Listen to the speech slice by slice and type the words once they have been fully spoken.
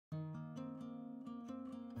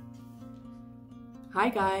Hi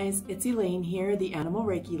guys, it's Elaine here, the Animal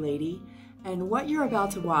Reiki Lady, and what you're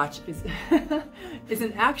about to watch is, is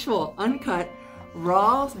an actual uncut,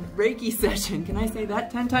 raw Reiki session. Can I say that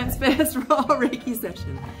 10 times fast? Raw Reiki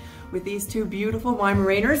session with these two beautiful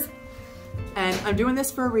Weimeraners. And I'm doing this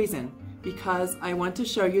for a reason, because I want to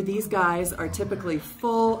show you these guys are typically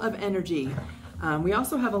full of energy. We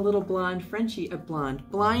also have a little blind Frenchie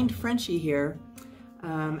here.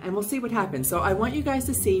 And we'll see what happens. So I want you guys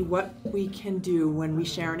to see what we can do when we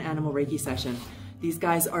share an animal Reiki session. These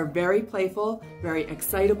guys are very playful, very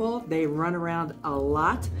excitable. They run around a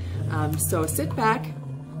lot. So sit back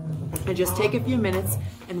and just take a few minutes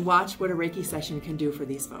and watch what a Reiki session can do for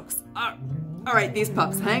these folks. All right, these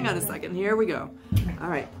pups, hang on a second. Here we go. All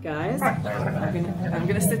right, guys, I'm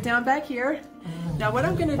gonna sit down back here. Now what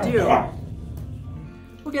I'm gonna do,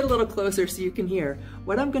 we'll get a little closer so you can hear.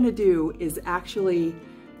 What I'm going to do is actually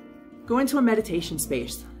go into a meditation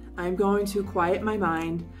space. I'm going to quiet my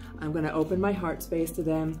mind. I'm going to open my heart space to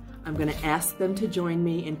them. I'm going to ask them to join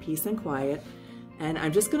me in peace and quiet. And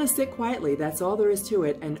I'm just going to sit quietly. That's all there is to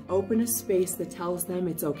it. And open a space that tells them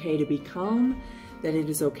it's okay to be calm, that it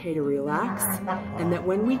is okay to relax, and that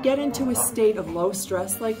when we get into a state of low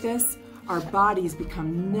stress like this, our bodies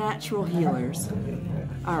become natural healers.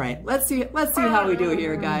 All right, let's see how we do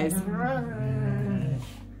here, guys.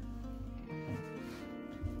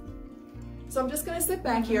 So I'm just gonna sit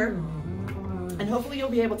back here, and hopefully you'll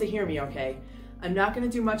be able to hear me okay. I'm not gonna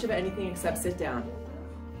do much of anything except sit down.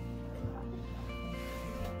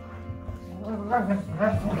 I'm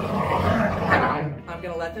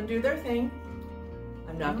gonna let them do their thing.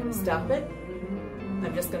 I'm not gonna stop it.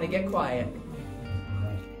 I'm just gonna get quiet.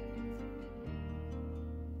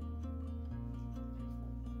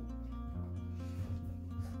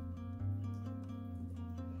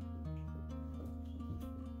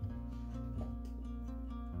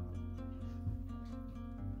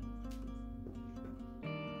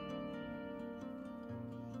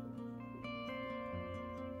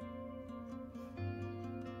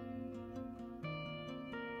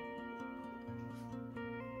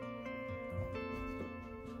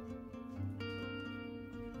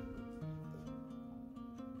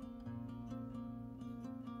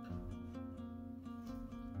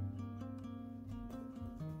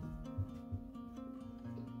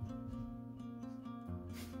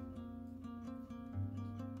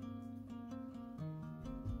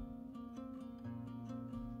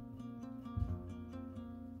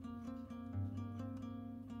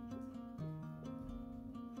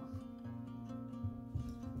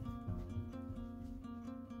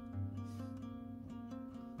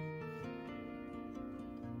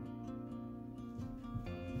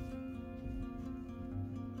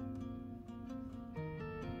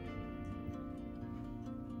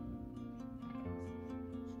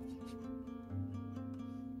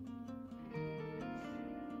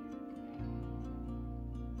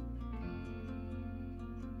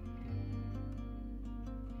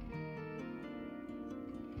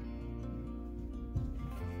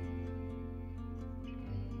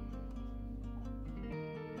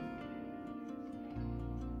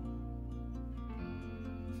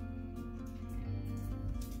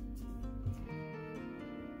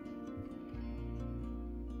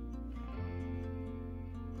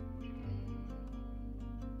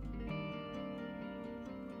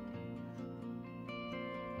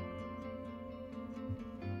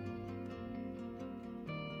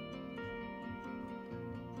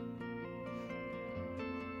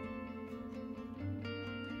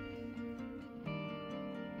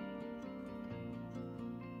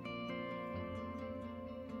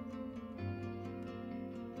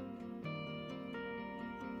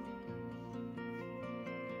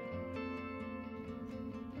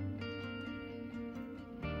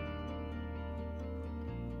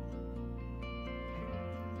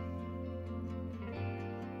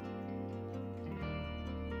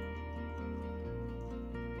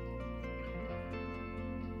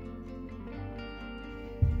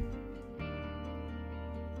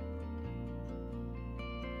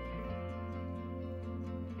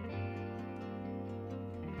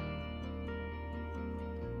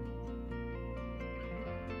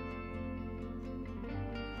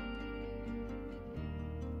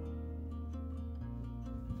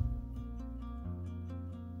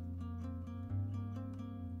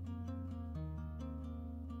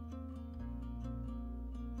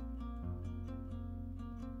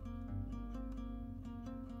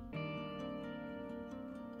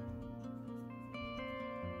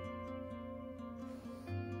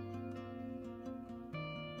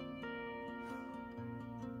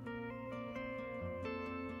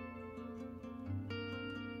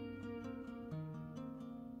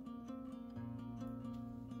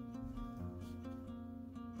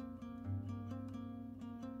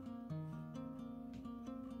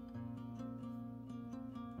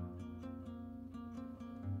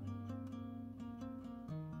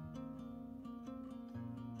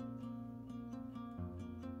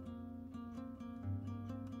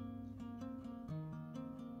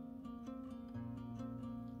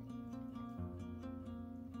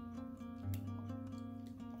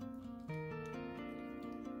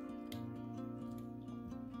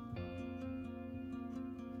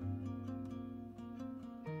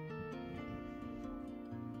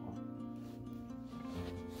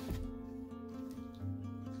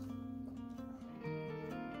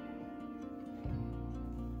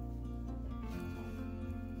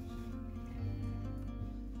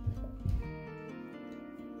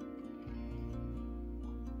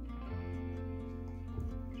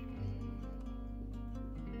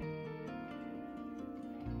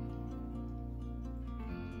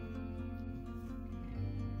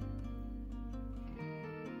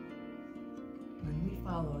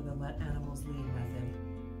 let animals lead method.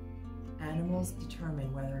 Animals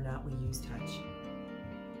determine whether or not we use touch.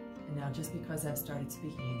 And now, just because I've started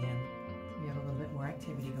speaking again, we have a little bit more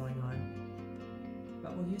activity going on.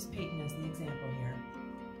 But we'll use Payton as the example here.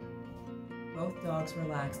 Both dogs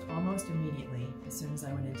relaxed almost immediately as soon as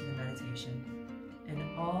I went into the meditation.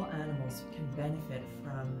 And all animals can benefit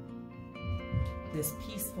from this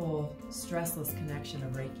peaceful, stressless connection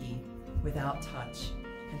of Reiki without touch.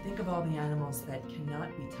 And think of all the animals that cannot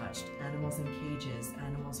be touched, animals in cages,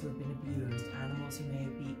 animals who have been abused, animals who may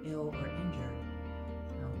be ill or injured,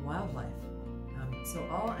 wildlife. So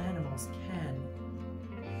all animals can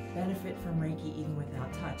benefit from Reiki even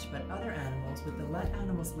without touch, but other animals, with the Let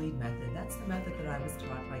Animals Lead method, that's the method that I was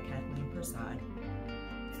taught by Kathleen Prasad.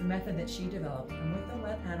 It's the method that she developed, and with the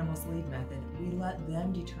Let Animals Lead method, we let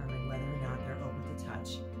them determine whether or not they're open to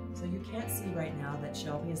touch. So you can't see right now that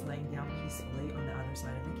Shelby is laying down peacefully on the other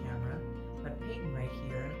side of the camera, but Payton right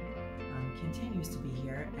here continues to be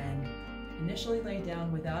here and initially laid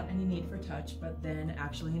down without any need for touch, but then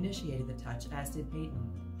actually initiated the touch, as did Payton.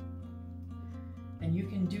 And you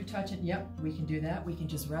can do touch it, yep, we can do that. We can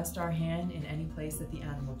just rest our hand in any place that the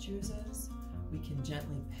animal chooses. We can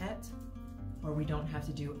gently pet, or we don't have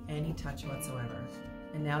to do any touch whatsoever.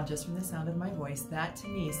 And now, just from the sound of my voice, that to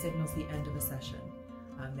me signals the end of a session.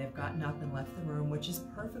 They've gotten up and left the room, which is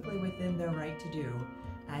perfectly within their right to do,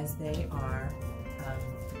 as they are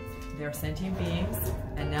they're sentient beings,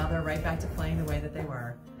 and now they're right back to playing the way that they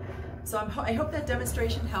were. So I hope that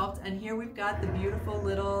demonstration helped, and here we've got the beautiful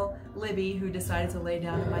little Libby who decided to lay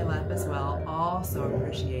down in my lap as well, also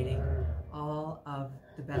appreciating all of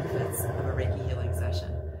the benefits of a Reiki healing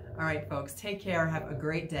session. All right, folks, take care, have a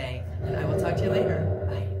great day, and I will talk to you later.